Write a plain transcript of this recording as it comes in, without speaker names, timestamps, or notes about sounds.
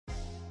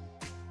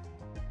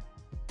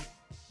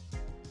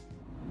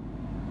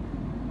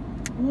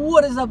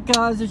What is up,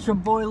 guys? It's your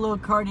boy Lil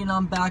Cardi, and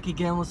I'm back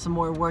again with some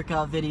more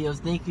workout videos.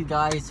 Thank you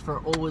guys for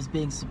always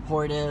being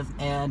supportive,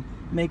 and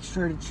make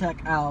sure to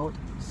check out,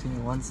 excuse me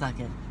one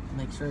second,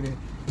 make sure to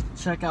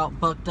check out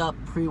Bucked Up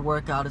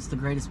pre-workout. It's the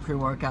greatest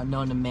pre-workout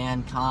known to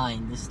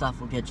mankind. This stuff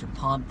will get you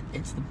pumped.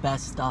 It's the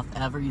best stuff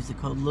ever. Use the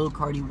code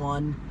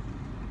LilCardi1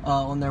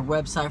 on their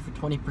website for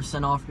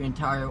 20% off your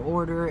entire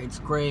order. It's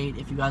great.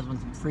 If you guys want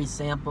some free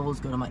samples,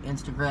 go to my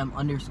Instagram,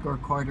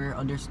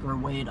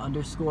 _Carter_Wade_,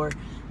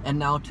 and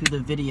now to the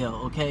video,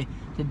 okay?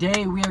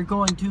 Today we are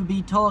going to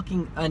be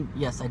talking, and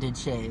yes, I did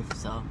shave,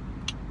 so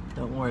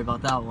don't worry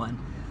about that one.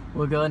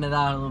 We'll go into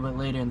that a little bit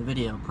later in the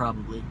video,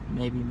 probably.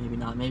 Maybe, maybe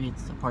not. Maybe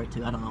it's a part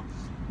 2, I don't know.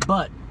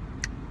 But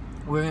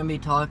we're going to be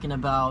talking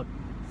about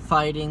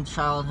fighting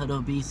childhood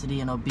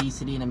obesity and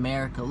obesity in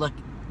America. Look,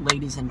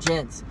 ladies and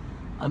gents,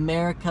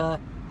 America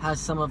has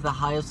some of the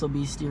highest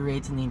obesity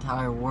rates in the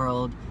entire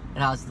world. It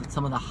has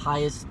some of the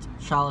highest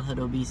childhood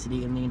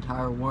obesity in the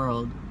entire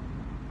world.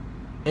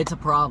 It's a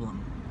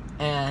problem.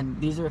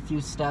 And these are a few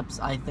steps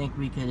I think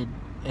we could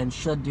and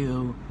should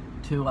do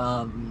to, you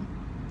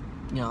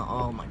know,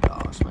 oh my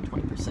gosh, my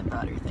 20%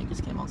 battery thing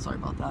just came on, sorry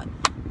about that.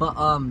 But,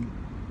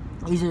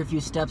 these are a few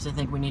steps I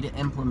think we need to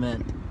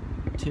implement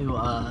to,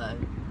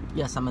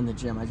 yes, I'm in the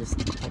gym. I just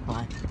took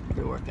my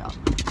pre-workout.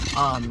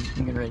 I'm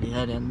getting ready to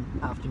head in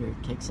after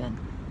it kicks in.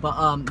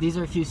 But these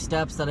are a few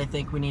steps that I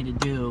think we need to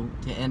do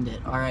to end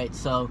it. Alright,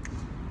 so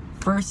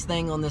first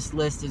thing on this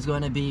list is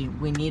going to be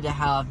we need to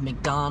have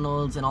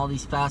McDonald's and all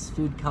these fast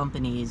food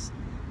companies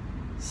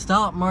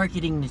stop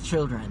marketing to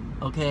children,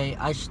 okay?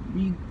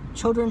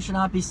 Children should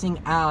not be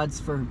seeing ads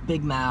for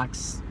Big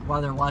Macs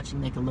while they're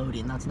watching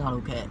Nickelodeon. That's not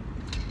okay.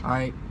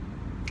 Alright?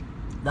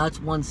 That's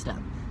one step.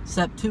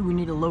 Step 2, we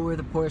need to lower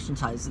the portion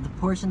sizes. The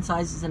portion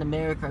sizes in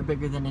America are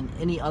bigger than in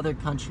any other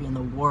country in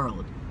the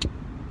world.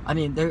 I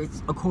mean,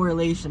 there's a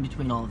correlation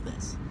between all of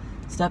this.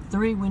 Step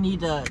 3, we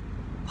need to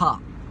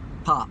pop.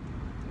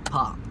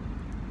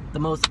 The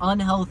most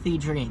unhealthy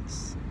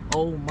drinks.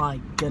 Oh my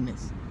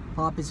goodness.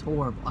 Pop is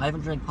horrible. I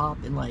haven't drank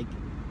pop in like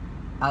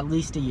at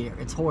least a year.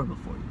 It's horrible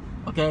for you.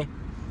 Okay?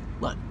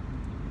 Look,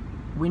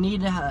 we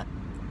need to have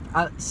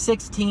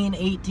 16,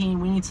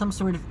 18, we need some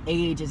sort of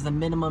age as the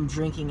minimum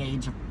drinking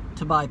age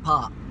to buy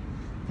pop,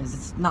 because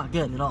it's not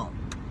good at all.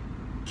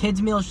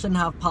 Kids meals shouldn't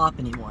have pop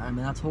anymore. I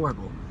mean, that's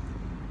horrible.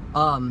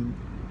 And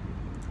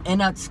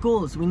at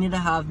schools we need to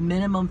have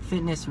minimum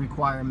fitness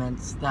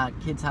requirements that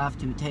kids have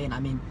to attain. I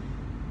mean,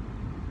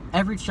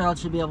 every child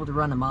should be able to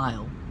run a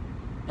mile.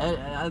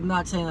 I'm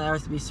not saying that there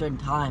has to be a certain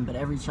time, but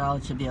every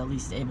child should be at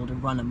least able to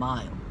run a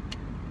mile.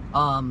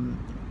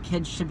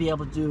 Kids should be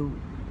able to do,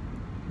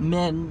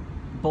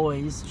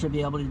 boys should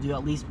be able to do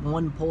at least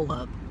one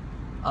pull-up.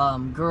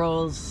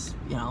 Girls,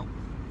 you know,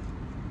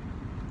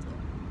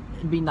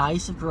 it'd be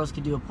nice if girls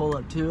could do a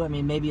pull-up too. I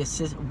mean, maybe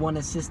one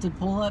assisted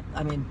pull-up.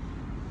 I mean,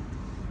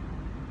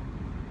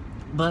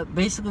 but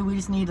basically we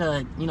just need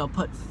to, you know,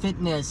 put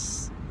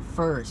fitness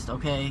first,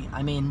 okay?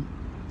 I mean,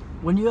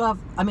 when you have,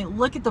 I mean,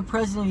 look at the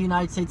President of the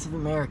United States of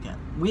America.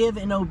 We have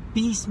an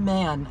obese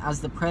man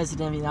as the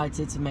President of the United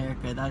States of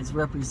America that is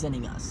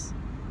representing us.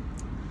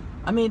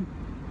 I mean,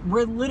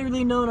 we're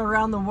literally known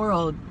around the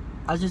world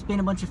as just being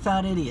a bunch of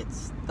fat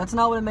idiots. That's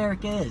not what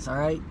America is,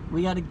 alright?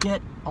 We gotta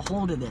get a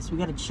hold of this. We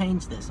gotta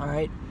change this,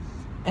 alright?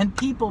 And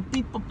people,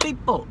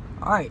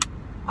 alright.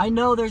 I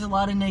know there's a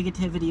lot of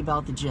negativity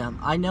about the gym.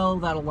 I know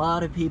that a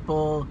lot of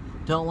people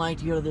don't like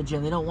to go to the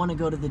gym. They don't want to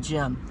go to the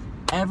gym.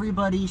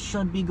 Everybody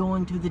should be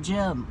going to the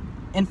gym.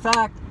 In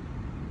fact,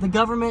 the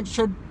government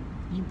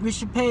we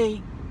should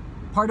pay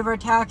part of our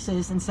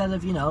taxes instead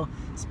of, you know,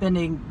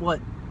 spending,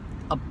 what,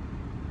 a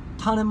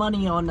ton of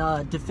money on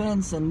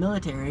defense and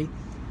military.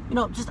 You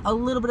know, just a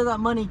little bit of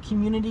that money,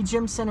 community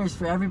gym centers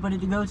for everybody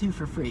to go to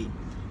for free.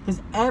 Because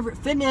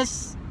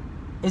fitness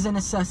is a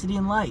necessity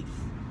in life,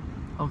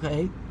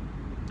 okay?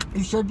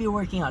 You should be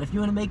working out. If you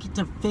want to make it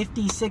to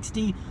 50,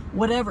 60,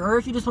 whatever, or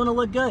if you just want to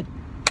look good,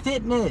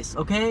 fitness,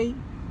 okay?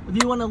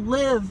 If you want to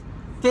live,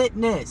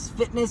 fitness.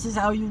 Fitness is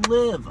how you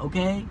live,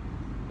 okay?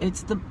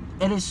 It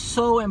is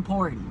so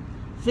important.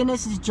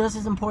 Fitness is just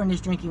as important as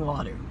drinking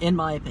water, in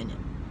my opinion.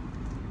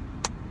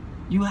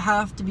 You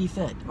have to be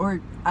fit,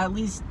 or at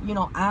least, you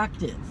know,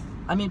 active.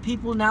 I mean,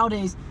 people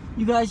nowadays,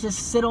 you guys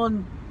just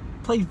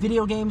play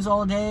video games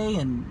all day,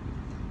 and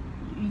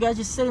you guys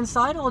just sit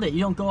inside all day. You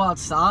don't go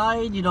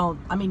outside, you don't,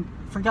 I mean,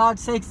 for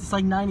God's sakes, it's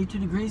like 92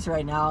 degrees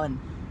right now, and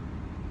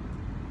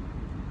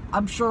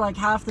I'm sure like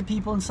half the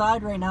people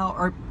inside right now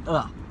are,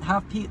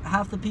 half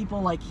the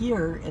people like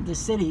here in the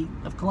city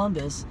of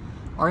Columbus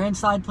are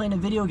inside playing a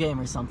video game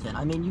or something.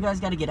 I mean, you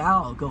guys got to get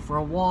out, go for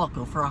a walk,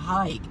 go for a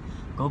hike,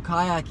 go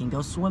kayaking,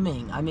 go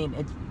swimming. I mean,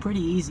 it's pretty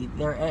easy.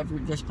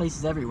 There's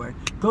places everywhere.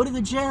 Go to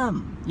the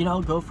gym, you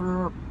know, go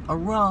for a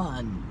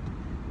run,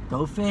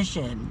 go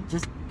fishing.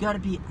 Just got to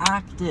be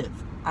active,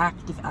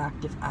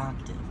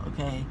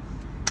 okay?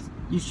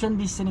 You shouldn't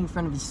be sitting in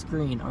front of a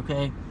screen,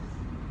 okay?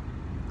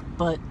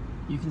 But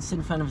you can sit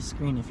in front of a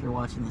screen if you're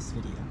watching this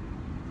video.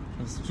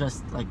 It's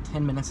just like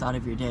 10 minutes out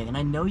of your day. And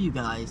I know you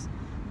guys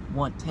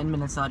want 10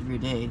 minutes out of your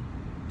day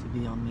to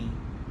be on me.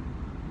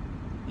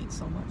 It means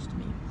so much to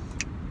me.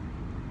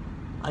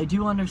 I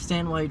do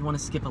understand why you'd want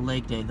to skip a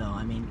leg day, though.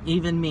 I mean,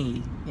 even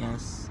me,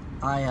 yes,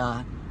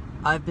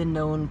 I've been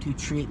known to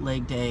treat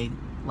leg day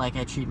like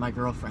I treat my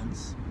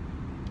girlfriends,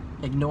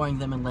 ignoring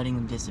them and letting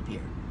them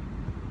disappear.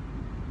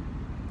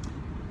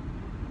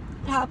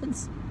 It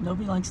happens.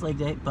 Nobody likes leg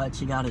day,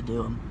 but you gotta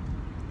do them.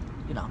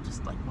 You know,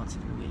 just like once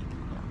every week.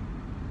 You know,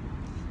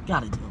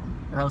 gotta do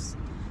them, or else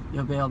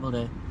you'll be able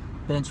to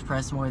bench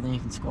press more than you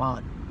can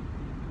squat.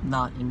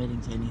 Not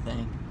admitting to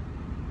anything.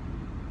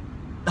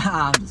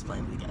 I'm just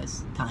playing with you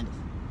guys, kind of.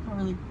 Not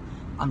really.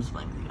 I'm just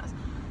playing with you guys.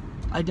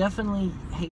 I definitely hate